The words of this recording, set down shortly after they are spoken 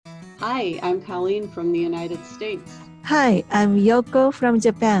Hi, I'm Colleen from the United States, Hi, I'm Yoko from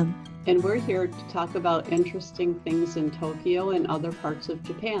Japan. and we're here to talk about interesting things in Tokyo and other parts of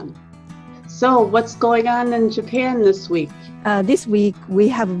Japan. So, what's going on in Japan this week? This week we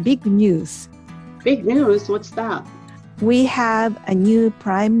have big news. Big news, what's that? We have a new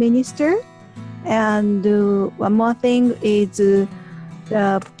prime minister, and one more thing is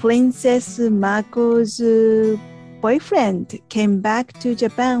the Princess Mako's boyfriend came back to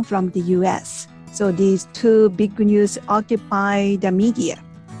Japan from the US. So these two big news occupy the media.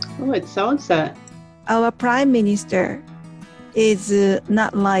 Oh, it sounds that. Our prime minister is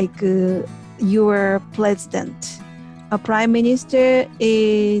not like your president. A prime minister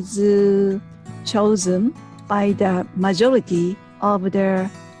is chosen by the majority of the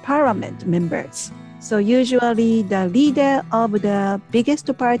parliament members. So usually the leader of the biggest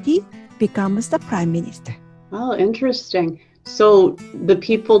party becomes the prime minister. Oh, interesting. So, the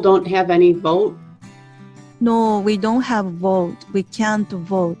people don't have any vote? No, we don't have vote. We can't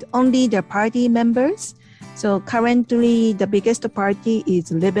vote. Only the party members. So currently the biggest party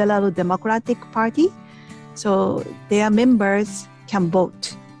is Liberal Democratic Party. So their members can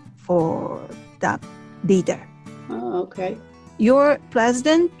vote for the leader. Oh, okay. Your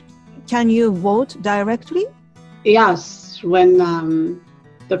president, can you vote directly? Yes, when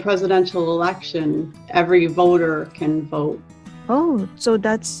the presidential election, every voter can vote. Oh, so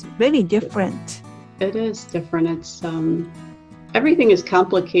that's very different. It is different. It's everything is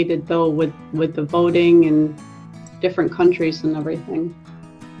complicated though with the voting and different countries and everything.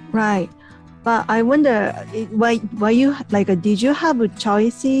 Right. But I wonder why you did you have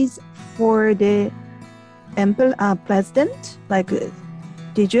choices for the president?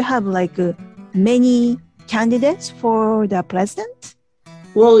 Did you have many candidates for the president?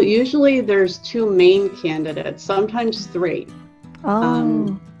 Well, usually there's two main candidates, sometimes three.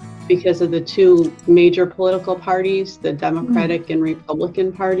 Oh. Because of the two major political parties, the Democratic and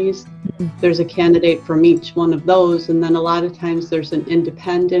Republican parties. There's a candidate from each one of those, and then a lot of times there's an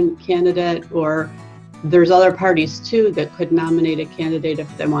independent candidate, or there's other parties too that could nominate a candidate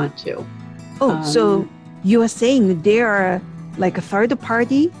if they want to. Oh, so you are saying there are like a third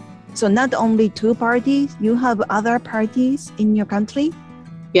party? So not only two parties, you have other parties in your country?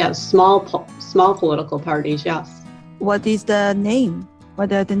 Yes, small political parties, yes. What is the name?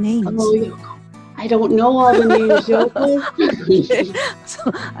 What are the names? Oh, Yoko. I don't know all the names, Yoko. So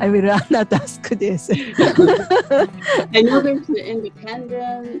I will not ask this. I know there's the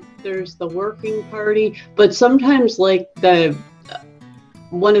independent, there's the working party, but sometimes like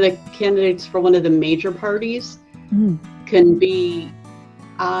one of the candidates for one of the major parties can be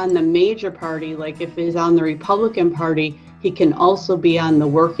on the major party. Like if he's on the Republican Party, he can also be on the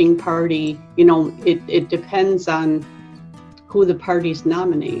working party. You know, it depends on who the parties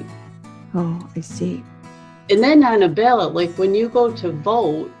nominate. Oh, I see. And then on a ballot, like when you go to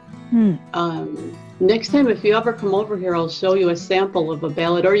vote, next time if you ever come over here, I'll show you a sample of a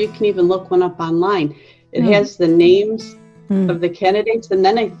ballot, or you can even look one up online. It has the names of the candidates, and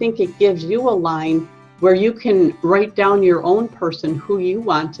then I think it gives you a line where you can write down your own person who you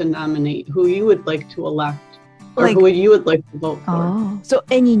want to nominate, who you would like to elect, or who you would like to vote for. Oh, so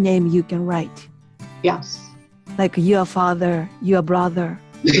any name you can write? Yes. Like your father, your brother,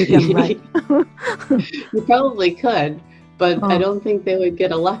 you can write. You probably could, but I don't think they would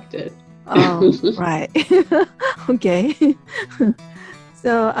get elected. Oh, right. Okay.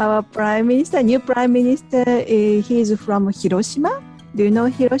 So our new prime minister, he's from Hiroshima. Do you know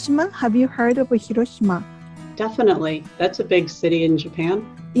Hiroshima? Have you heard of Hiroshima? Definitely. That's a big city in Japan.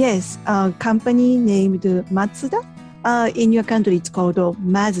 Yes, a company named Mazda. In your country, it's called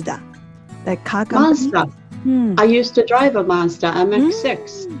Mazda, the car company. Mazda. I used to drive a Mazda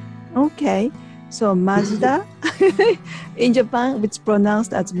MX-6. Okay, so Mazda in Japan, it's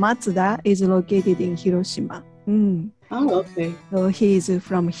pronounced as Mazda, is located in Hiroshima. Oh, okay. So he's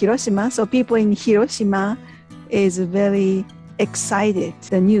from Hiroshima. So people in Hiroshima is very excited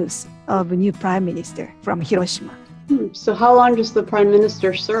the news of a new prime minister from Hiroshima. So how long does the prime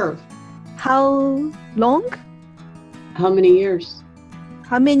minister serve? How long? How many years?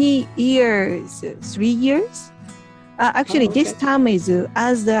 How many years? 3 years? Actually, this term is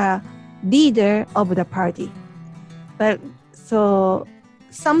as the leader of the party. But so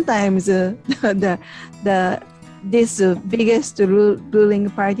sometimes this biggest ruling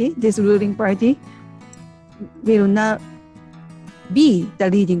party will not be the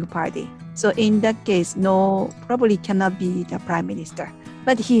leading party. So in that case, no, probably cannot be the prime minister.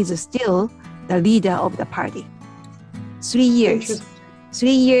 But he is still the leader of the party. 3 years. 3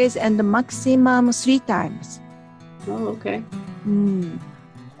 years and the maximum 3 times. Oh, okay.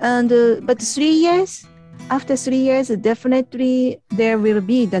 And but 3 years, after 3 years, definitely there will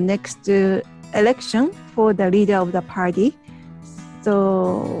be the next election for the leader of the party.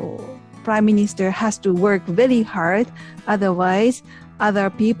 So prime minister has to work very hard, otherwise other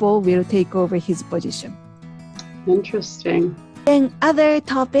people will take over his position. Interesting. Then other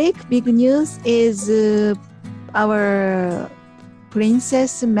topic, big news is our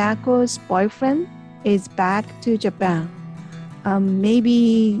Princess Mako's boyfriend is back to Japan.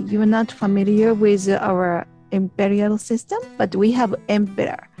 Maybe you're not familiar with our imperial system, but we have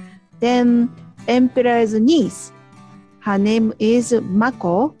emperor. Then emperor's niece, her name is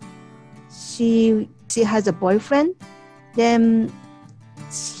Mako. She has a boyfriend. Then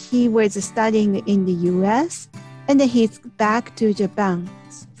he was studying in the US, and then he's back to Japan.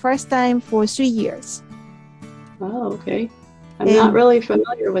 First time for 3 years. Oh, okay. I'm not really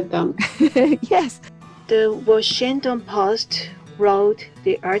familiar with them. Yes. The Washington Post wrote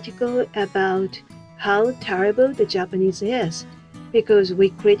the article about how terrible the Japanese is because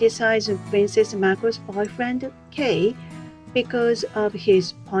we criticize Princess Mako's boyfriend, Kei, because of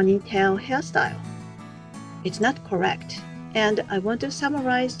his ponytail hairstyle. It's not correct, and I want to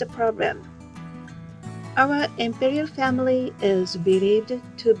summarize the problem. Our imperial family is believed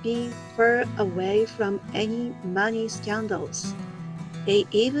to be far away from any money scandals. They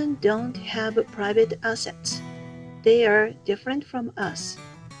even don't have private assets. They are different from us.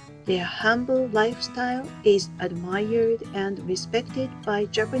 Their humble lifestyle is admired and respected by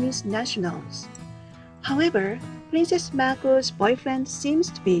Japanese nationals. However, Princess Mako's boyfriend seems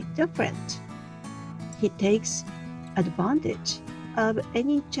to be different. He takes advantage of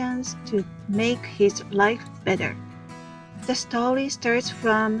any chance to make his life better. The story starts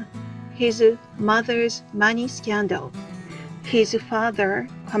from his mother's money scandal. His father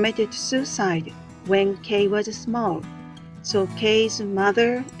committed suicide when Kei was small, so Kei's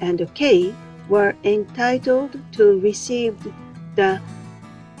mother and Kei were entitled to receive the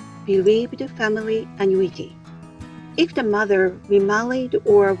bereaved family annuity. If the mother remarried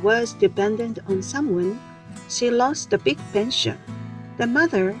or was dependent on someone, she lost the big pension. The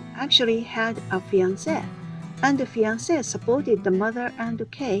mother actually had a fiancé, and the fiancé supported the mother and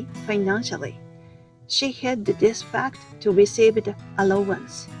Kei financially. She hid this fact to receive the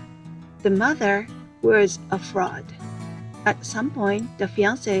allowance. The mother was a fraud. At some point, the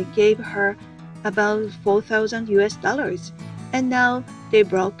fiancé gave her about $4,000, and now they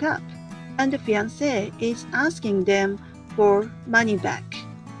broke up, and the fiancé is asking them for money back.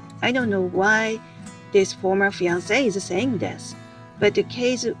 I don't know why this former fiancé is saying this, but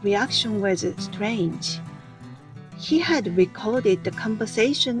Kei's reaction was strange. He had recorded the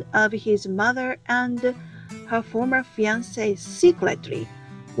conversation of his mother and her former fiancé secretly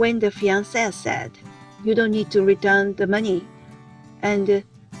when the fiancé said, "You don't need to return the money," and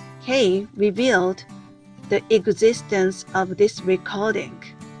Kei revealed the existence of this recording.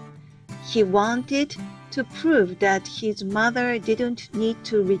 He wanted to prove that his mother didn't need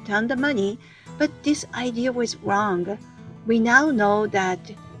to return the money, but this idea was wrong. We now know that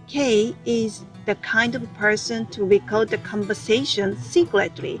Kei is the kind of person to record the conversation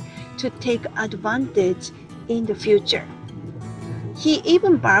secretly to take advantage in the future. He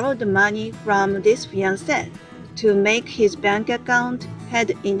even borrowed the money from this fiancé to make his bank account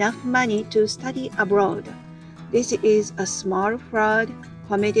had enough money to study abroad. This is a small fraud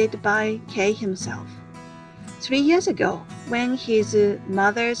committed by Kei himself. 3 years ago, when his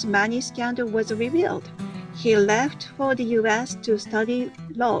mother's money scandal was revealed, he left for the US to study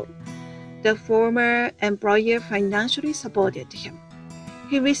law. The former employer financially supported him.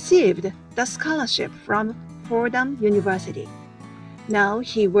 He received the scholarship from Fordham University. Now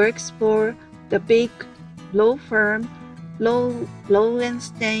he works for the big law firm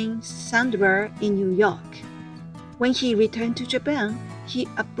Lowenstein Sandler in New York. When he returned to Japan, he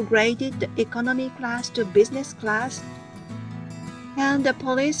upgraded the economy class to business class, and the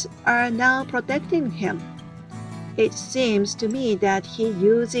police are now protecting him. It seems to me that he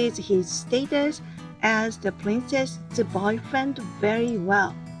uses his status as the princess's boyfriend very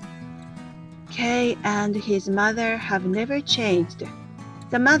well. Kei and his mother have never changed.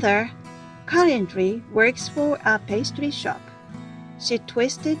 The mother currently works for a pastry shop. She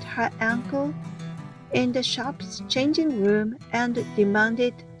twisted her ankle in the shop's changing room and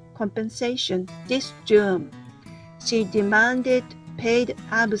demanded compensation this June. She demanded paid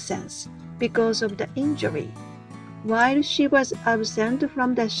absence because of the injury. While she was absent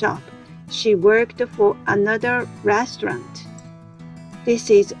from the shop, she worked for another restaurant. This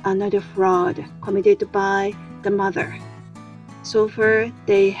is another fraud committed by the mother. So far,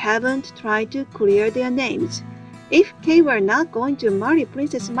 they haven't tried to clear their names, If Kay were not going to marry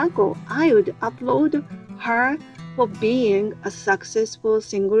Princess Mako, I would applaud her for being a successful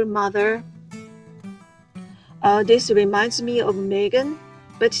single mother. This reminds me of Megan,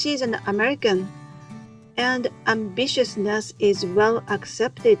 but she's an American, and ambitiousness is well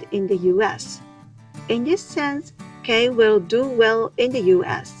accepted in the US. In this sense, Kay will do well in the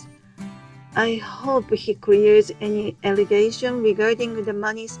US. I hope he clears any allegation regarding the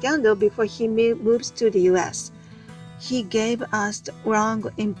money scandal before he moves to the US. He gave us the wrong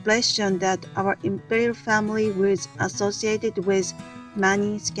impression that our Imperial family was associated with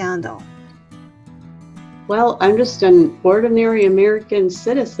money scandal. Well, I'm just an ordinary American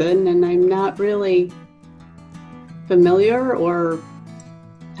citizen, and I'm not really familiar or,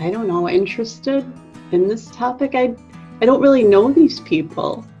 I don't know, interested in this topic. I don't really know these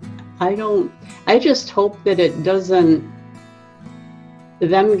people. I just hope that it doesn't,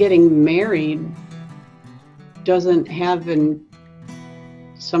 them getting married doesn't have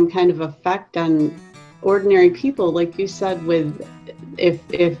some kind of effect on ordinary people, like you said, with if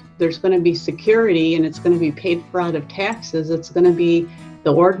there's going to be security and it's going to be paid for out of taxes, it's going to be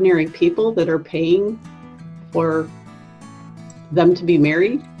the ordinary people that are paying for them to be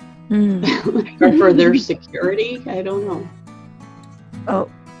married or for their security. I don't know. Oh,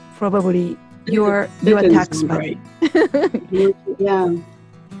 probably your tax money. Right. Yeah.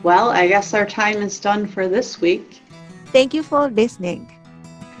 Well, I guess our time is done for this week. Thank you for listening.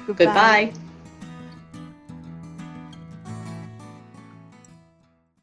 Goodbye.